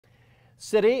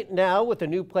City now with a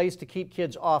new place to keep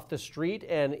kids off the street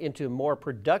and into more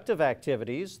productive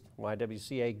activities.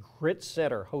 YWCA Grit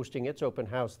Center hosting its open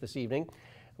house this evening.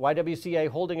 YWCA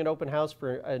holding an open house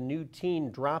for a new teen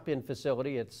drop-in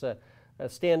facility. It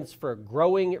stands for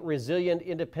Growing Resilient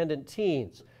Independent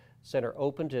Teens. Center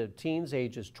open to teens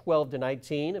ages 12 to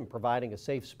 19 and providing a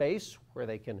safe space where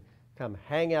they can come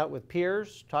hang out with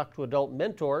peers, talk to adult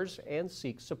mentors, and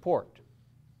seek support.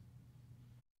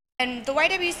 And the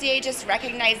YWCA just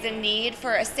recognized the need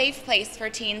for a safe place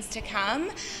for teens to come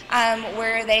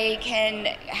where they can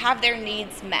have their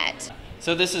needs met.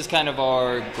 So this is kind of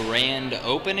our grand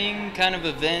opening kind of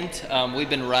event. We've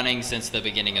been running since the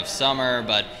beginning of summer,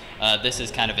 but this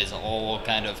is kind of as all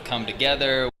kind of come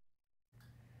together.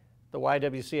 The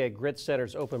YWCA Grit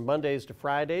Center's open Mondays to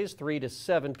Fridays, 3 to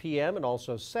 7 p.m. and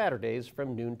also Saturdays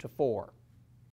from noon to 4.